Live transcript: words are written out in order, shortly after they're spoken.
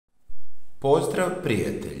Pozdrav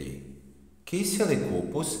prijatelji! Kiseli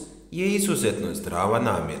kupus je izuzetno zdrava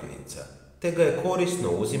namirnica, te ga je korisno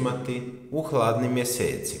uzimati u hladnim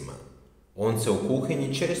mjesecima. On se u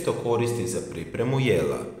kuhinji često koristi za pripremu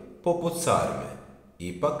jela, poput sarme.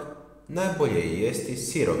 Ipak, najbolje je jesti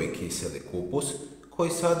sirovi kiseli kupus koji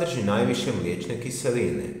sadrži najviše mliječne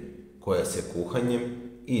kiseline, koja se kuhanjem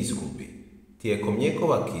izgubi. Tijekom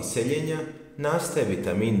njegova kiseljenja nastaje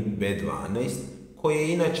vitamin B12 koji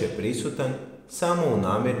je inače prisutan samo u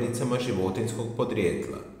namirnicama životinjskog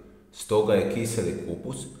podrijetla. Stoga je kiseli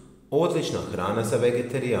kupus odlična hrana za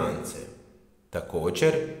vegetarijance.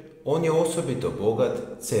 Također, on je osobito bogat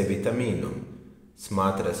C vitaminom.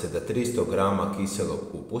 Smatra se da 300 grama kiselog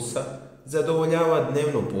kupusa zadovoljava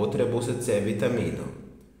dnevnu potrebu za C vitaminom.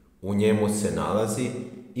 U njemu se nalazi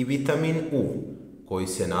i vitamin U, koji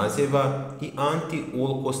se naziva i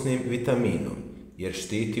antiulkosnim vitaminom, jer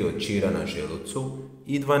štiti od čira na želucu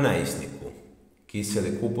i dvanaestniku.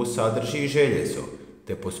 Kiseli kupus sadrži i željezo,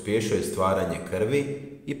 te pospješuje stvaranje krvi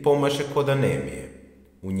i pomaže kod anemije.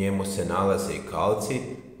 U njemu se nalaze i kalcij,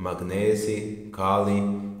 magnezij, kalij,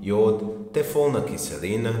 jod, te folna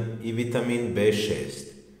kiselina i vitamin B6.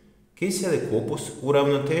 Kiseli kupus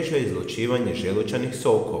uravnotežuje izlučivanje želučanih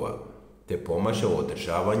sokova, te pomaže u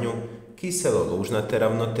održavanju kiselo-lužnate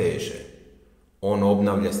ravnoteže. On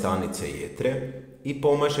obnavlja stanice jetre i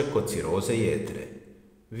pomaže kod ciroze jetre.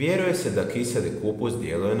 Vjeruje se da kiseli kupus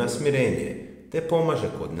djeluje na smirenje, te pomaže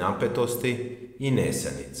kod napetosti i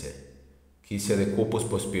nesanice. Kiseli kupus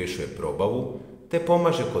pospješuje probavu, te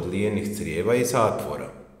pomaže kod lijenih crijeva i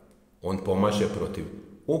zatvora. On pomaže protiv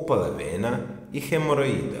upale vena i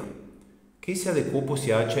hemoroida. Kiseli kupus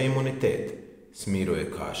jača imunitet,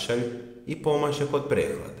 smiruje kašalj i pomaže kod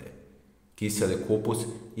prehlade. Kiseli kupus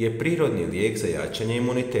je prirodni lijek za jačanje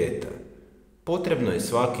imuniteta. Potrebno je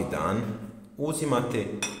svaki dan uzimati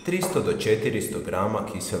 300 do 400 grama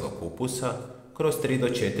kiselog kupusa kroz 3 do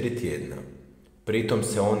 4 tjedna. Pritom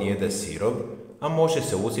se on jede sirov, a može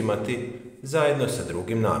se uzimati zajedno sa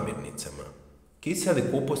drugim namirnicama. Kiseli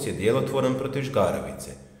kupus je djelotvoran protiv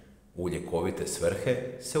žgaravice. U ljekovite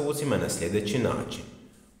svrhe se uzima na sljedeći način.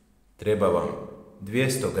 Treba vam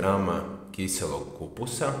 200 grama kiselog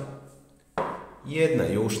kupusa, jedna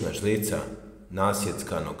jušna žlica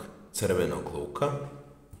nasjeckanog crvenog luka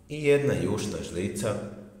i jedna jušna žlica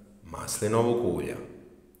maslinovog ulja.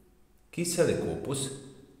 Kiseli kupus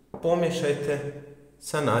pomiješajte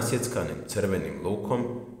sa nasjeckanim crvenim lukom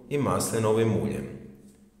i maslinovim uljem.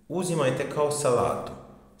 Uzimajte kao salatu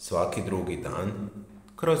svaki drugi dan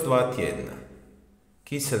kroz 2 tjedna.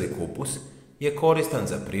 Kiseli kupus je koristan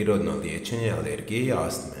za prirodno liječenje alergije i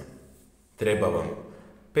astme. Treba vam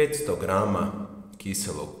 500 grama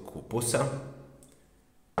kiselog kupusa,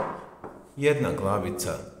 jedna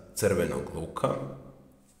glavica crvenog luka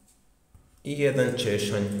i jedan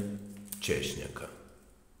češanj češnjaka.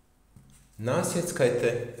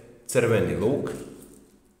 Nasjeckajte crveni luk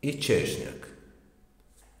i češnjak,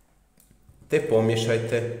 te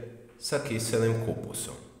pomiješajte sa kiselim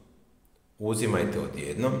kupusom. Uzimajte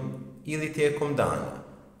odjednom ili tijekom dana.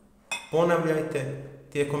 Ponavljajte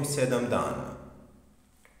tijekom 7 dana.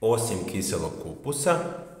 Osim kiselog kupusa,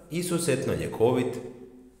 izuzetno ljekovit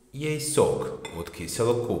je i sok od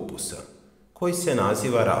kiselog kupusa, koji se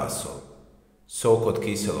naziva rasol. Sok od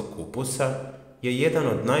kiselog kupusa je jedan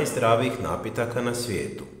od najzdravijih napitaka na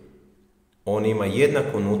svijetu. On ima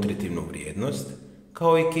jednaku nutritivnu vrijednost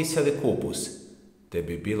kao i kiseli kupus, te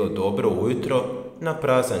bi bilo dobro ujutro na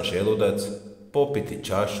prazan želudac popiti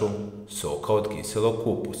čašu soka od kiselog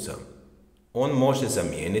kupusa. On može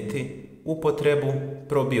zamijeniti upotrebu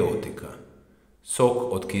probiotika.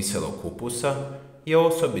 Sok od kiselog kupusa je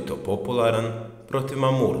osobito popularan protiv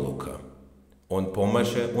mamurluka. On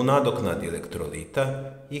pomaže u nadoknadi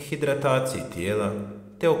elektrolita i hidrataciji tijela,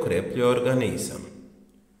 te okrepljuje organizam.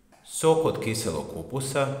 Sok od kiselog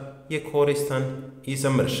kupusa je koristan i za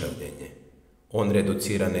mršavljenje. On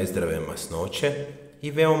reducira nezdrave masnoće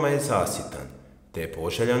i veoma je zasitan, te je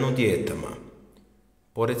poželjan u dijetama.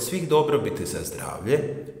 Pored svih dobrobiti za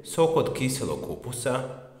zdravlje, sok od kiselog kupusa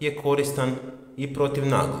je koristan i protiv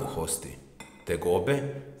nagluhosti, tegobe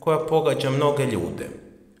koja pogađa mnoge ljude,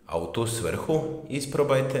 a u tu svrhu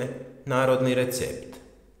isprobajte narodni recept.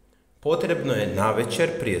 Potrebno je navečer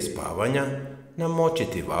prije spavanja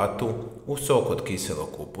namočiti vatu u sok od kiselog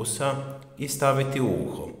kupusa i staviti u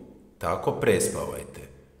uho. Tako prespavajte,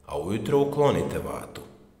 a ujutro uklonite vatu.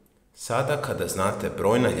 Sada kada znate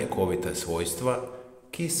brojna ljekovita svojstva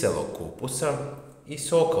kiselog kupusa i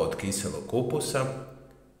soka od kiselog kupusa,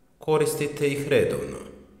 koristite ih redovno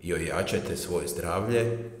i ojačajte svoje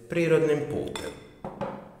zdravlje prirodnim putem.